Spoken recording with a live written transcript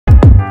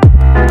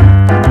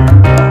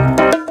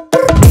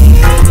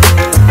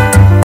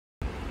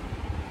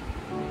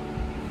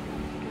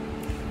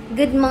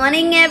Good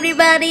morning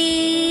everybody.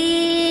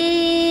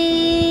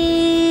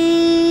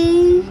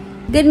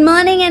 Good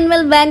morning and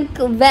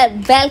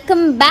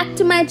welcome back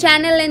to my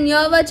channel and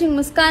you're watching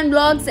Muskan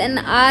Vlogs and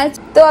आज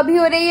तो अभी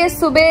हो रही है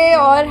सुबह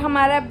और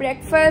हमारा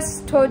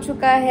ब्रेकफास्ट हो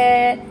चुका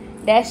है।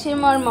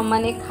 डैशिम और मम्मा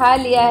ने खा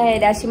लिया है।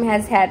 डैशिम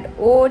has had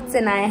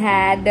oats and I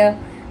had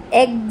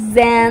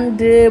eggs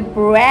and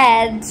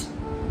bread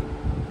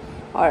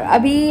और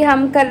अभी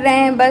हम कर रहे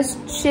हैं बस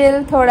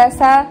चिल थोड़ा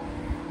सा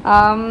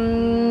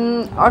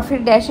और फिर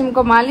डैशिम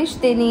को मालिश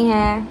देनी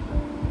है।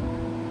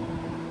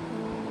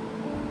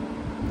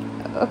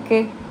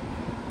 ओके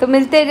तो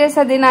मिलते हैं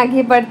जैसा दिन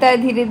आगे बढ़ता है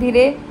धीरे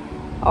धीरे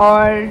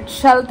और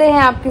चलते हैं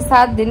आपके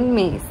साथ दिन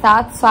में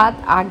साथ साथ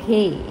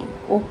आगे।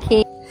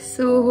 ओके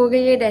सो हो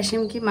गई है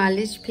डैशिम की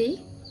मालिश भी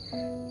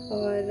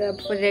और अब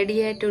रेडी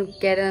है to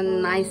get a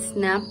nice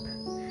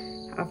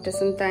nap after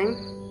some time.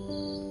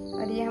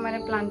 और ये हमारा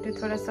प्लांट भी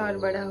थोड़ा सा और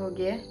बड़ा हो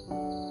गया है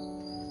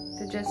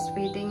तो just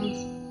waiting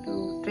to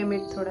trim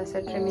it, थोड़ा सा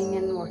trimming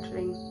and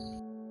watering.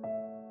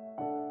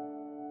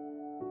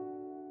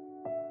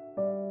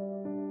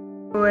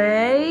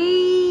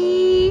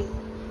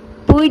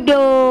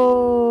 Pudo.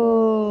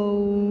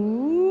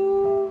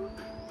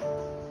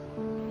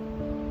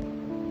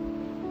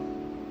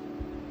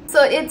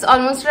 So it's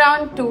almost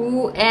around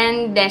 2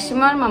 and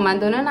डैशिम और मम्मा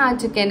दोनों ना आ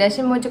चुके हैं।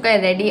 डैशिम हो चुका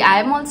है ready, I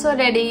am also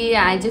ready.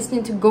 I just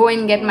need to go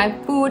and get my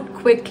food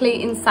quickly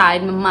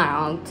inside my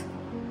mouth.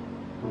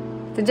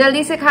 तो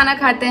जल्दी से खाना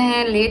खाते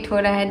हैं, लेट हो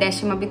रहा है।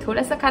 डैशिम अभी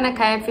थोड़ा सा खाना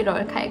खाया फिर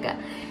और खाएगा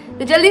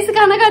तो जल्दी से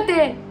खाना खाते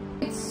हैं।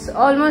 It's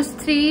almost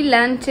 3,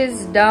 lunch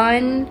is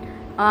done.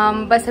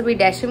 बस अभी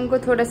डैशिम को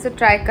थोड़ा सा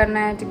ट्राई करना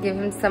है to give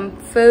him some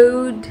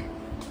food.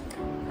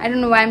 I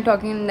don't know why I'm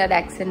talking in that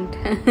accent.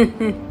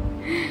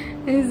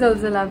 He's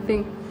also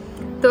laughing.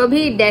 तो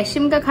अभी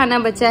डैशिम का खाना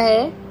बचा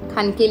है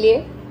खाने के लिए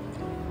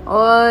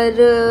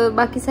और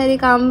बाकी सारे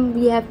काम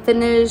we have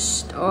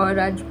finished और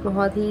आज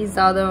बहुत ही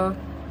ज़्यादा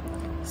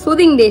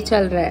सूदिंग डे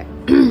चल रहा है।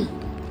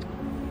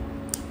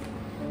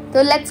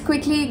 तो let's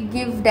quickly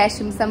give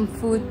डैशिम some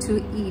food to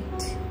eat.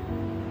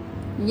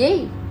 Yay!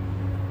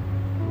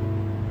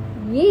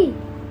 Yay!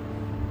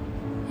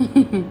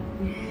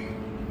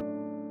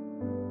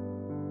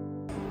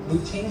 We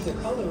changed the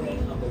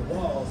coloring of the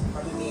walls,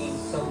 part of being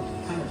so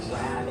kind of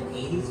drab and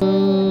 80s.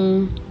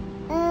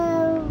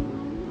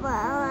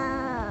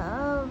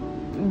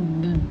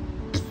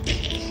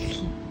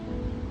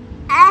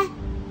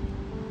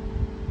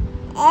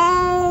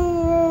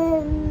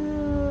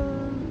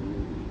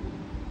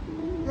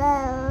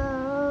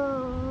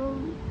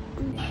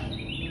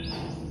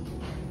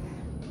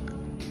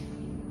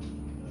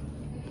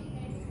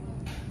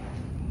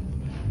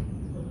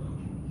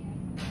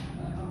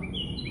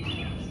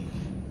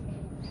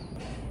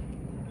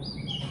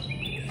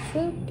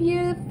 So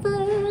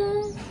beautiful.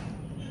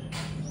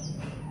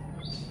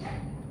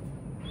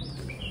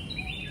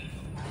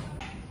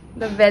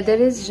 The weather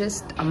is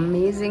just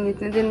amazing.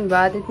 इतने दिन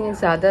बाद इतनी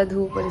ज़्यादा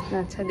धूप और इतना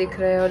अच्छा दिख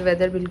रहा है और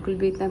वेदर बिल्कुल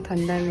भी इतना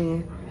ठंडा नहीं है।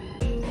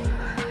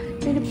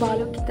 मेरे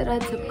बालों की तरह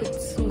सब कुछ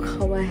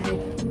सूखा हुआ है,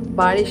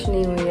 बारिश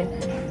नहीं हुई है।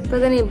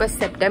 पता नहीं बस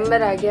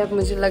सितंबर आ गया, अब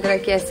मुझे लग रहा है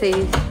कि ऐसे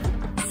ही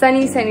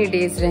सनी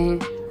डेज रहें।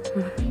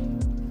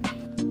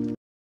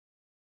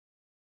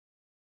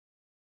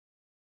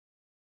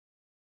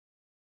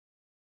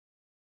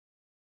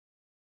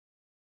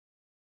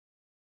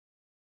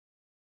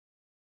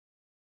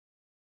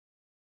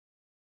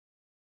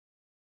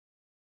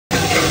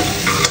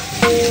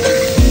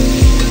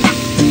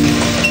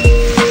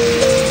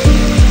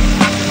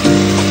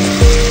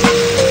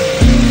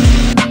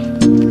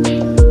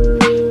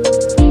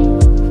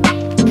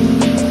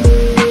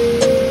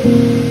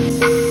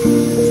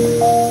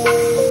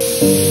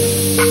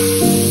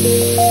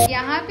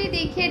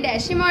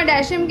 डैशिम और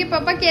डैशिम के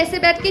पापा कैसे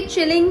बैठ के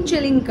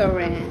चिलिंग कर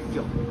रहे हैं।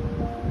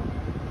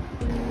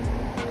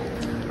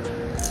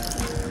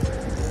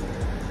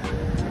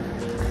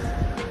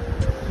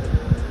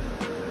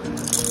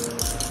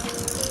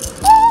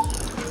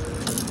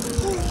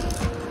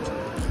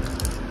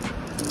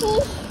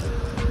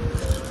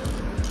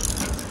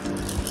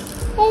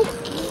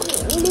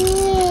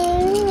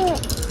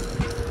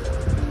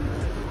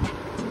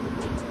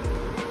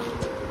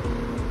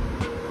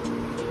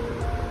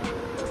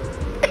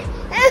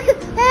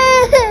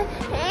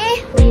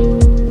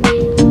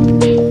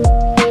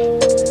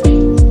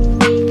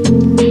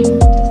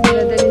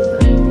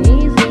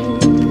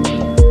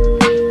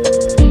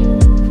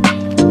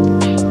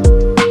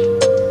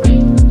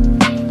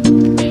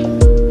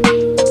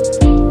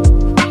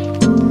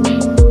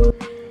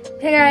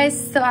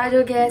 तो आज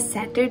हो गया है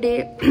सैटरडे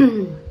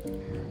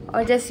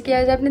और जैसे कि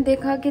आज आपने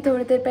देखा कि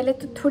थोड़ी देर पहले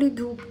तो थोड़ी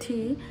धूप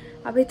थी,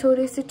 अभी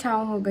थोड़ी सी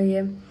छाँव हो गई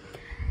है।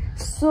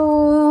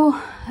 सो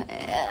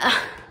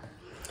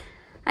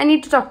I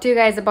need to talk to you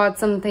guys about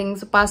some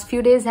things. The past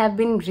few days have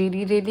been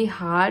really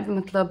hard.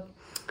 मतलब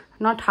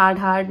not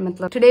hard.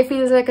 मतलब today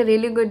feels like a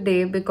really good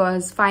day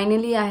because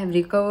finally I have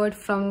recovered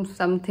from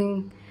something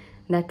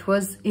that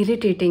was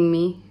irritating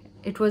me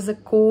it was a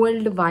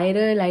cold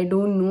viral, I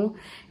don't know.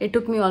 It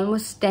took me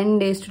almost 10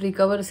 days to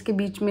recover. उसके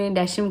बीच में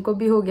डैशिम को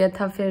भी हो गया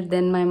था, फिर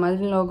then my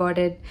mother-in-law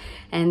got it,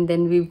 and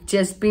then we've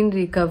just been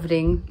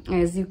recovering,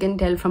 as you can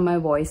tell from my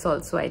voice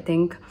also, I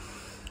think.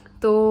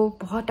 तो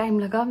बहुत टाइम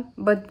लगा,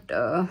 but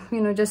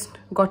you know, just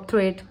got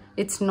through it.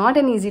 It's not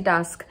an easy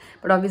task,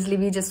 but obviously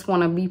we just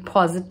want to be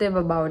positive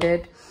about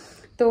it.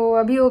 तो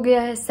अभी हो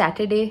गया है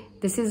Saturday.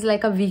 This is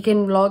like a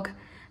weekend vlog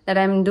that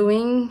I'm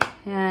doing,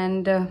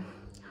 and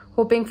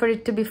hoping for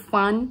it to be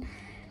fun.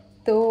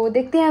 तो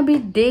देखते हैं अभी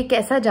day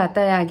कैसा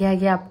जाता है, आगे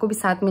आगे आपको भी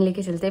साथ में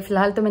लेके चलते हैं.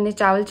 फिलहाल तो मैंने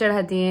चावल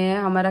चढ़ा दिए हैं,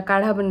 हमारा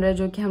काढ़ा बन रहा है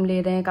जो कि हम ले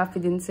रहे हैं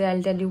काफ़ी दिन से.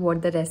 I'll tell you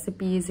what the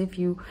recipe is if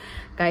you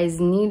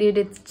guys need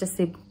it. It's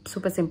just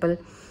super simple.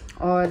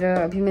 और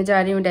अभी मैं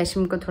जा रही हूँ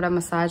डैशिम को थोड़ा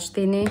मसाज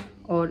देने,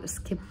 और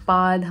उसके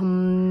बाद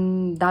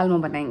हम दालमा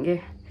बनाएंगे.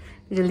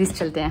 जल्दी से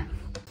चलते हैं.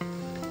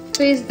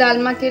 तो इस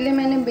दालमा के लिए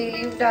मैंने बे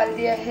लीफ डाल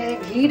दिया है,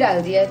 घी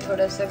डाल दिया है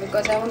थोड़ा सा,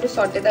 because I want to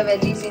saute the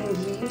veggies इन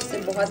घी. इससे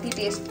बहुत ही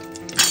टेस्ट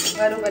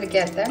उभर के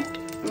आता है.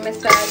 मैं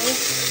सारे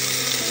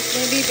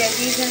जितने भी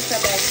वेजीज हैं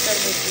सब ऐड कर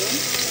देती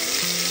हूँ.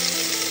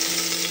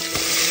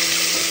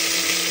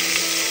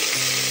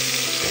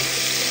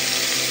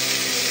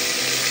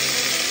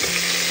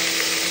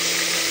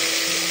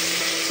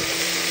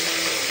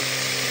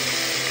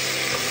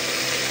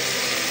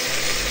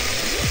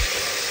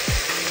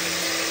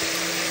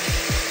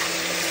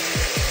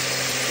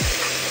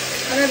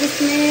 और अब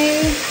इसमें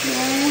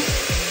मैं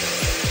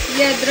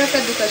ये अदरक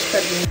कद्दूकस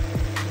कर दूँ.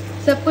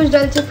 सब कुछ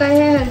डल चुका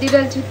है, हल्दी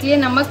डल चुकी है,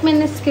 नमक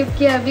मैंने स्किप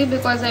किया अभी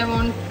because I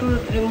want to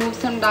remove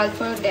some dal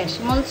for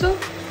डैशिम also.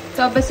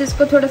 तो अब बस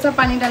इसको थोड़ा सा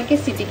पानी डाल के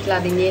सीटी खिला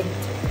देंगे.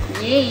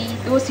 ये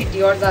 2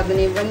 सीटी और ज़्यादा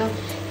नहीं, वरना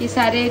ये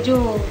सारे जो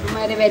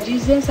हमारे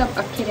वेजीज हैं सब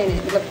अक्खे रहने,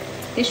 मतलब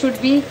दे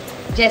शुड बी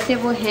जैसे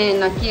वो हैं,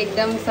 ना कि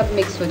एकदम सब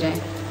मिक्स हो जाए.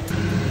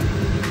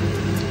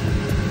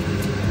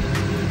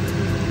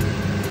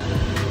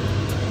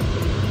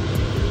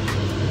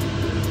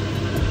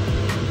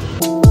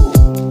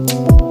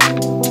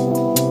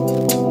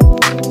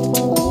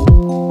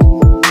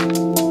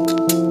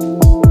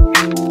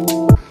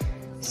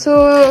 So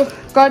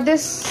got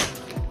this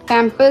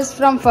Pampers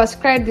from First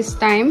Cry this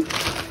time.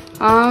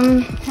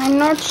 I'm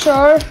not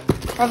sure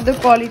of the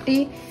quality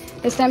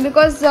this time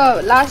because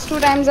last 2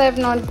 times I have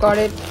not got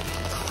it.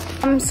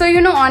 So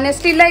you know,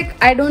 honestly, like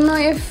I don't know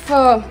if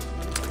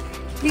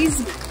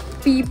these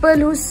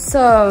people who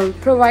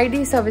provide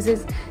these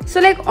services, so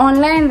like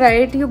online,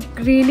 right, you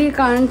really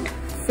can't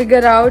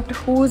figure out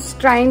who's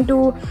trying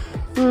to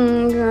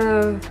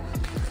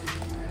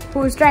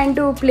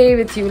play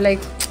with you,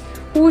 like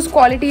whose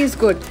quality is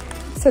good.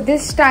 So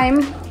this time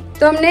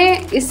तो हमने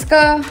इसका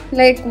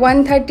like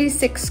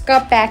 136 का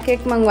pack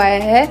एक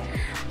मंगवाया है.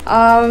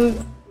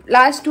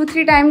 Last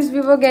 2-3 times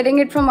we were getting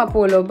it from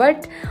Apollo,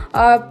 but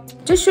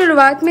जो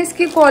शुरुआत में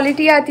इसकी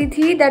क्वालिटी आती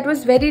थी that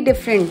was very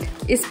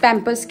different इस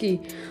पैम्पर्स की.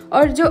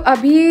 और जो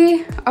अभी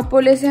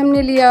अपोलो से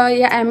हमने लिया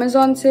या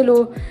अमेज़ॉन से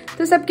लो,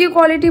 तो सबकी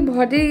क्वालिटी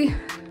बहुत ही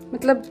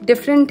मतलब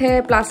डिफरेंट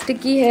है, प्लास्टिक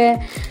की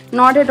है,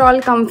 नॉट एट ऑल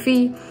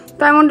कम्फी.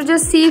 तो I want to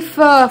just see if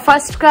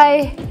first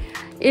cry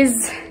is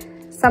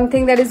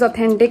something that is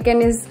authentic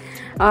and is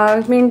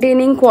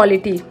maintaining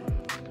quality.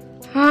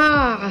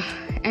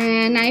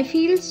 And I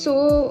feel so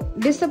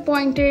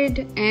disappointed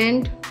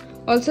and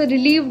also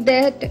relieved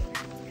that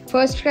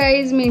First Cry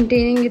is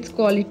maintaining its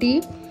quality,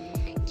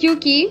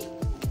 क्योंकि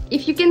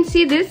if you can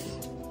see this,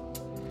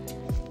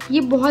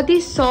 ये बहुत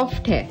ही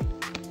soft है,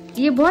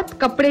 ये बहुत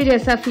कपड़े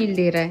जैसा feel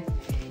दे रहा है.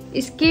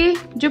 इसके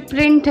जो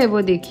प्रिंट है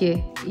वो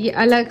देखिए, ये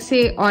अलग से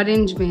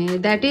ऑरेंज में है.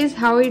 That is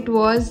how it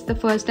was the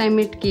first time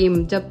it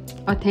came,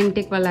 जब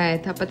ऑथेंटिक वाला आया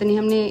था. पता नहीं,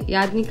 हमने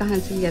याद नहीं कहाँ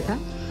से लिया था.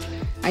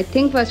 आई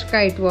थिंक फर्स्ट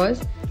का इट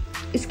वॉज.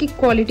 इसकी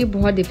क्वालिटी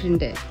बहुत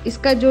डिफरेंट है.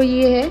 इसका जो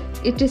ये है,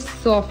 it is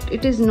soft,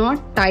 it is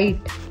not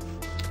tight.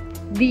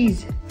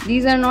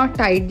 These are not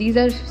tight, these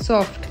are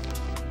soft.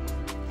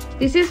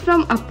 This is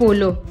from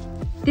Apollo.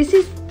 This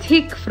is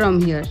thick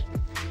from here.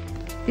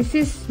 This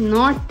is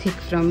not thick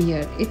from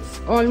here. It's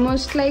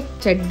almost like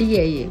चड्डी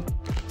है ये.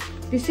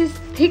 This is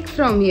thick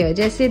from here,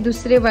 जैसे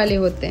दूसरे वाले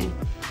होते हैं.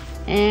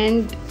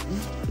 And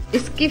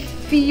इसकी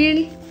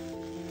feel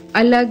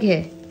अलग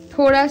है,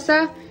 थोड़ा सा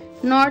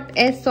not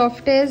as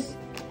soft as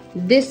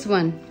this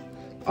one.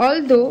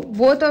 Although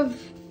both of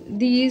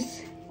these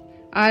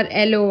are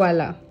yellow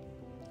वाला,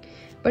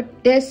 but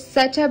there's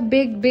such a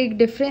big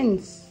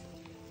difference.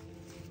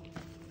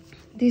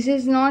 This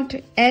is not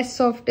as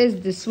soft as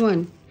this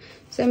one.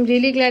 So I'm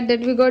really glad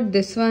that we got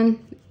this one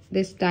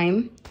this time.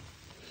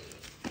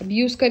 अब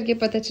use करके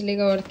पता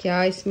चलेगा और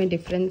क्या इसमें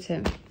difference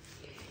है.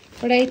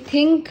 But I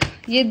think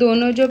ये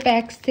दोनों जो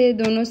पैक्स थे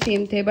दोनों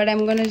सेम थे. But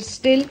I'm gonna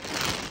still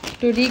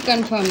to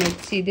reconfirm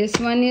it. See, this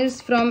one is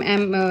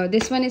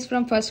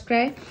from First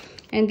Cry,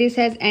 and this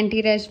has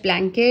anti-rash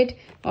blanket,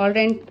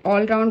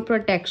 all round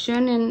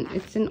protection, and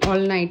it's an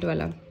all night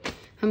वाला.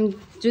 हम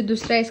जो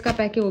दूसरा इसका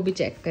पैक है वो भी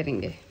चेक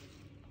करेंगे.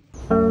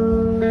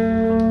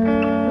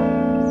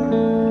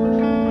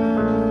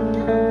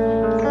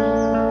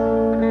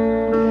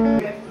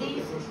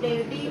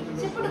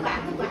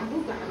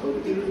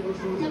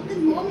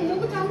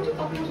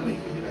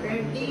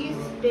 Ready,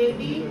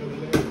 steady,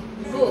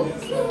 go.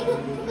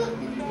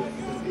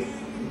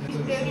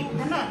 Steady,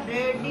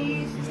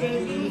 ready,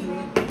 steady.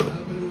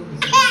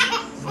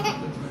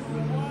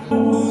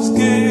 Who's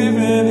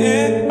giving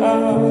it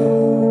up?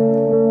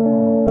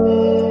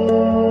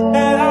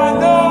 And I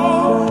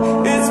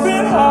know it's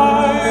been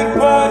hard,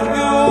 but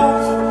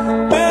you've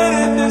been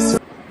in this.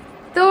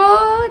 तो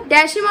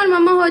डैशिम और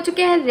मम्मा हो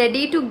चुके हैं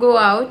रेडी टू गो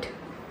आउट,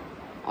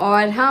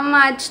 और हम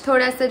आज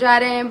थोड़ा सा जा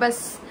रहे हैं बस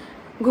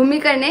घूमी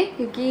करने,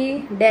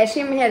 क्योंकि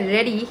डैशिम है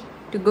रेडी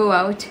टू गो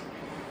आउट।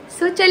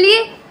 सो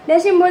चलिए,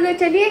 डैशिम बोलो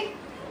चलिए।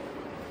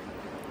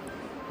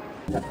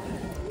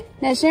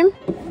 डैशिम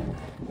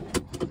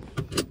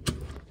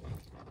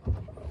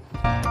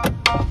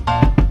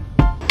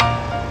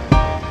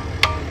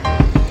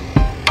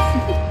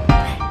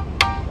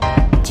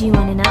Do you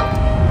want to know?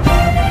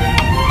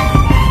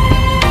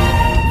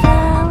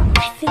 Well, I've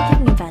been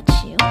thinking about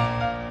you,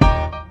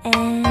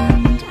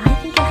 and I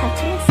think you'll have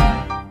to listen,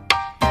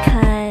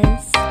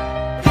 because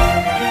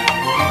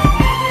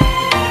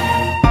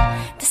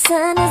the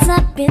sun is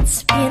up,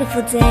 it's a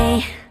beautiful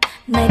day.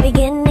 My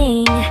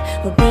beginning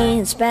will be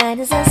as bright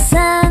as the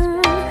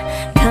sun.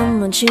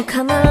 Come, won't you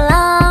come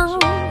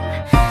along?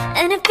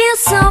 And it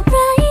feels so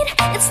bright,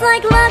 it's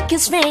like luck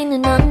is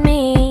raining on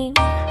me.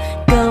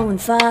 Go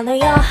and follow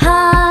your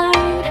heart,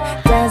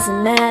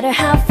 doesn't matter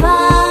how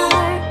far.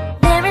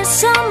 There is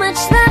so much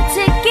love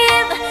to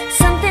give,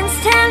 something's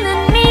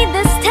telling me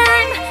this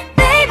time.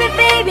 Baby,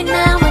 baby,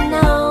 now I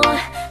know.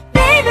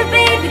 Baby,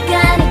 baby,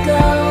 gotta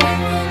go.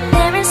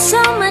 There is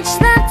so much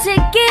love to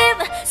give,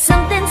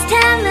 something's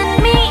telling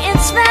me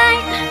it's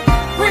right.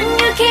 When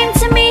you came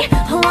to me,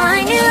 oh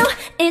I knew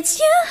it's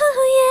you,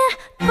 yeah,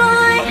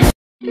 boy.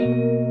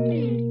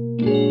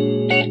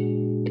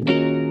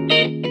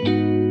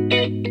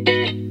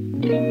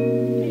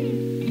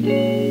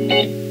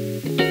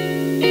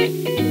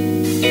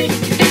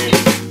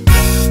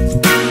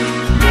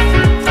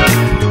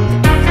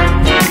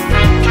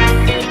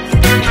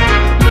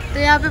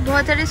 यहाँ पे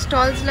बहुत सारे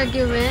stalls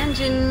लगे हुए हैं,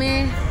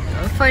 जिनमें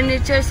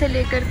furniture से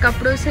लेकर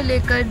कपड़ों से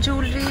लेकर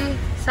ज्वेलरी,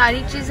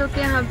 सारी चीज़ों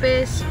के यहाँ पे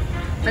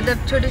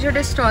मतलब छोटे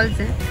छोटे स्टॉल्स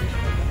हैं।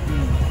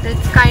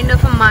 It's kind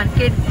of a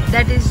market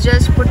that is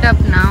just put up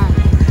now.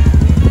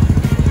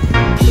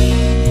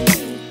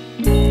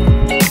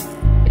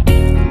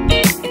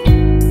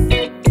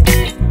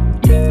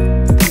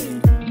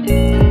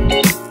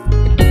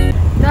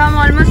 तो हम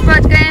ऑलमोस्ट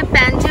पहुँच गए हैं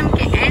पैंजिम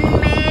के एंड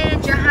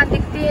में, जहाँ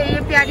दिखती है ये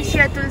प्यारी सी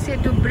अतुल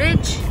सेतु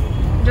ब्रिज,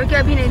 जो कि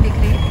अभी नहीं दिख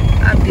रही,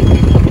 अब दिख रही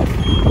है।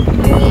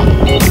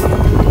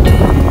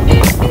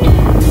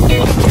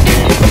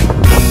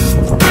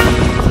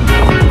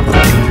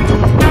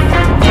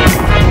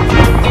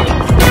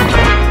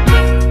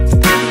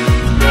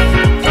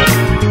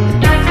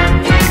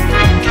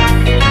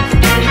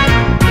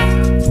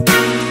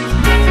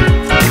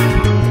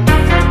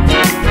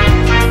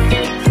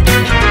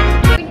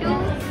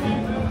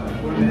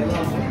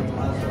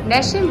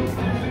 डैशिम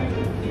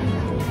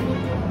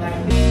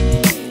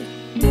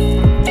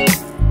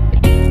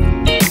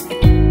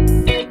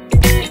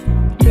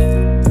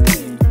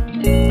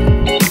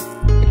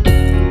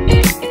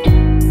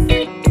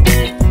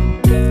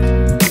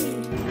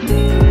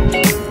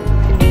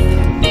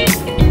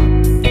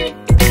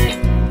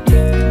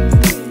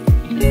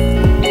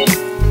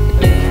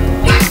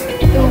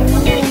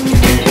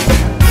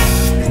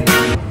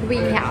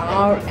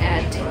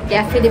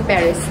कैफे डे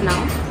पेरिस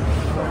नाउ,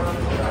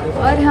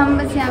 और हम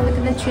बस यहाँ पे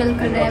थोड़ा चिल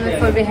कर रहे हैं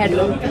बिफोर वी हेड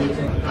होम।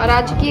 और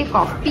आ चुकी है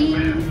कॉफी।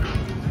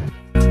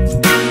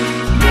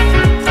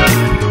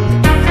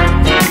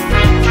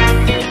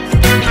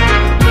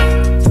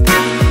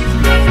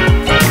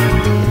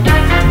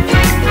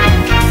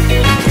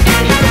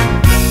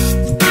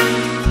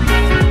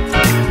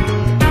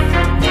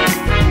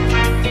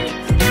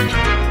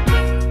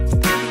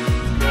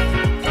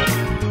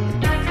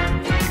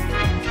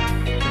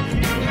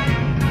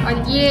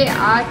 और ये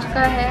आज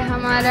का है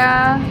हमारा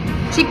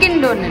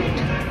चिकन डोनट,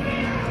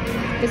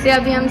 इसे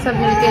अभी हम सब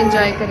मिलकर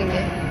एंजॉय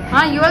करेंगे।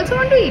 हाँ, you also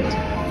want to eat?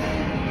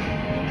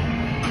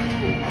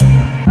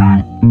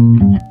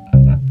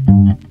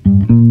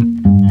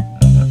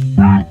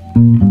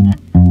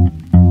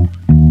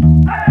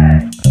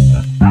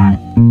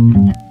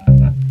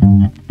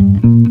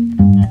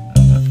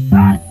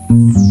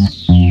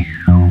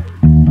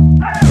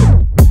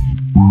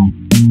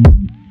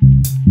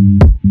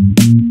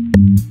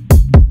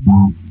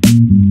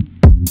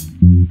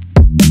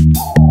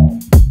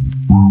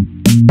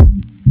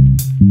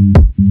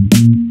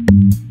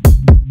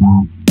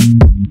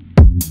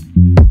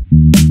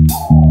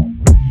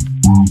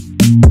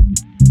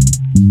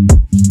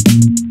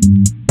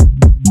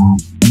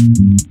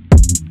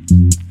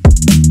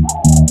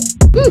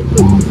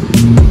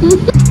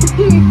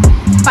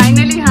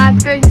 Finally हाथ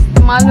का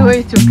इस्तेमाल हो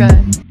ही चुका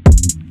है।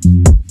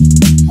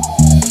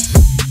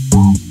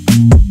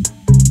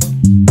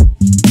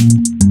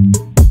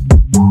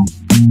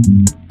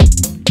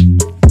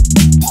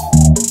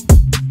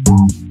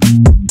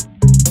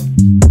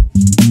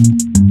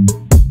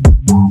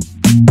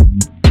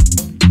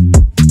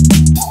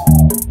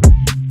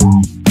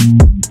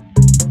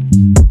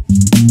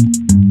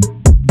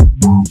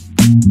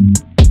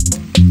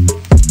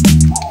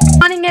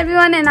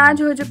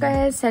 आज हो चुका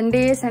है संडे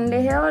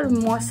है और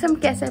मौसम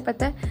कैसा है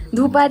पता है,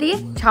 धूप आ रही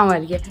है छाँव आ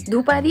रही है,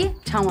 धूप आ रही है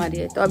छाँव आ रही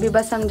है। तो अभी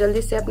बस हम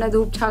जल्दी से अपना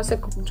धूप छाँव से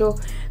जो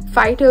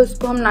फाइट है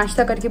उसको हम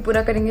नाश्ता करके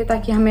पूरा करेंगे,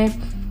 ताकि हमें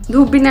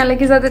धूप भी ना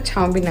लगे ज़्यादा,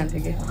 छाँव भी ना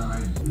लगे।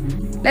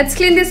 Let's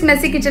clean this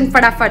Messi kitchen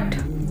फटाफट।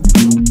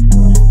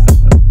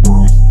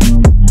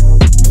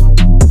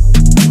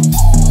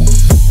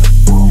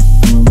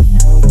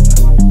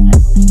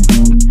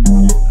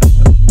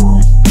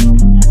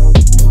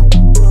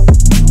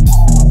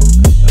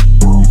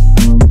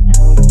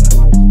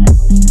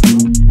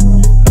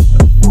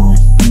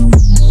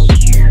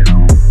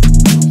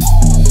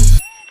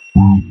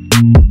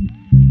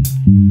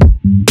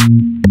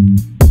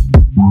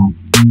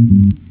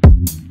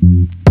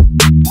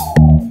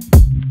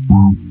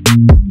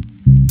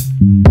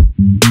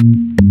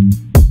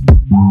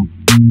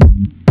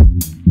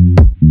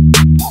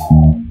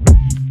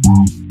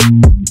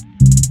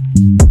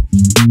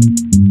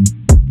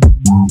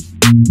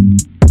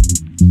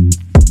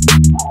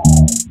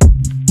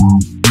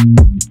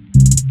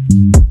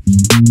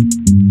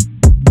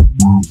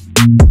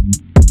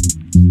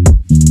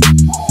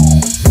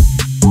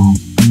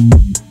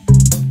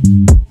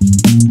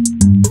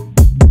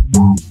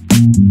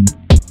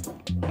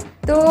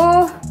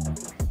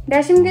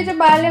 डैशिम के जो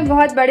बाल हैं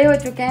बहुत बड़े हो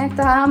चुके हैं,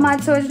 तो हम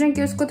आज सोच रहे हैं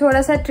कि उसको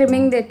थोड़ा सा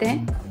ट्रिमिंग देते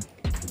हैं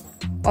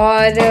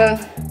और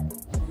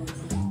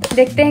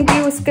देखते हैं कि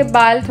उसके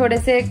बाल थोड़े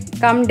से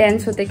कम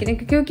डेंस होते कि नहीं,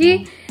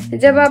 क्योंकि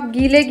जब आप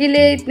गीले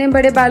गीले इतने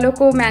बड़े बालों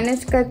को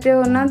मैनेज करते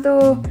हो ना,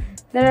 तो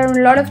there are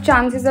lot of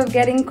chances of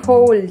getting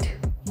cold.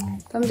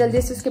 तो हम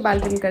जल्दी से उसके बाल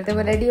ट्रिम करते हैं,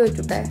 वो रेडी हो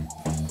चुका है।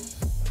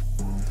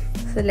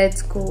 So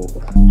let's go.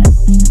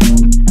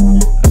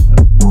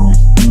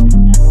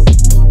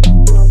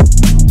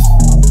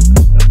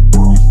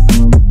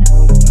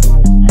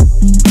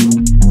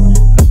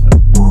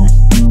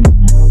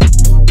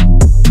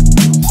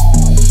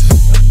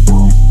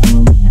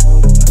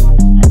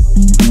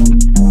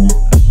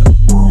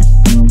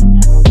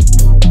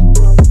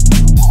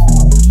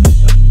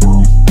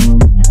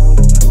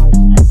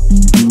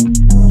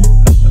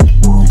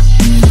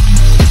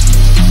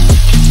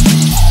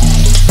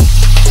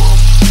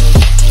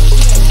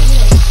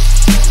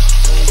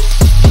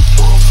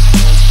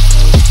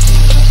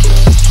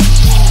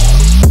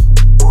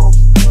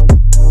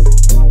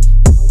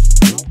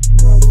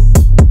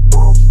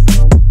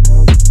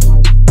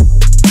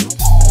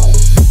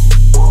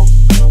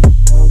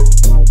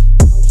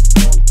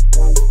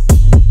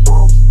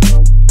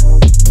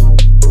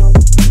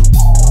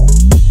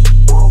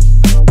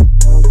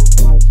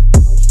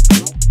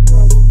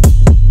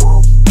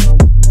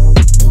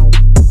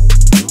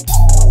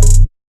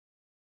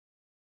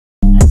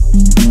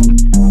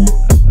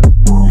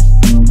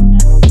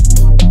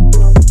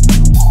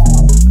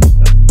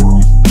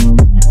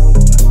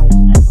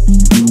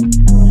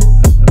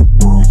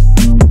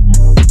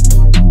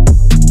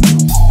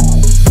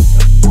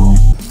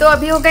 तो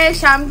अभी हो गए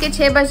शाम के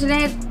 6 बज रहे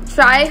हैं।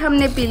 चाय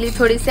हमने पी ली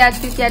थोड़ी सी आज,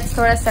 क्योंकि आज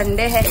थोड़ा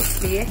संडे है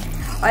इसलिए।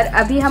 और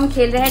अभी हम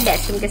खेल रहे हैं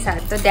डैशिम के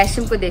साथ, तो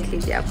डैशिम को देख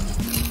लीजिए आप।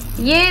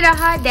 ये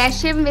रहा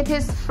डैशिम with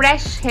his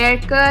fresh hair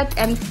cut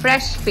and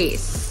fresh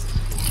face,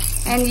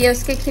 and ये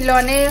उसके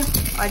खिलौने,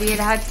 और ये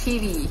रहा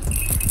टीवी।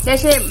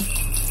 डैशिम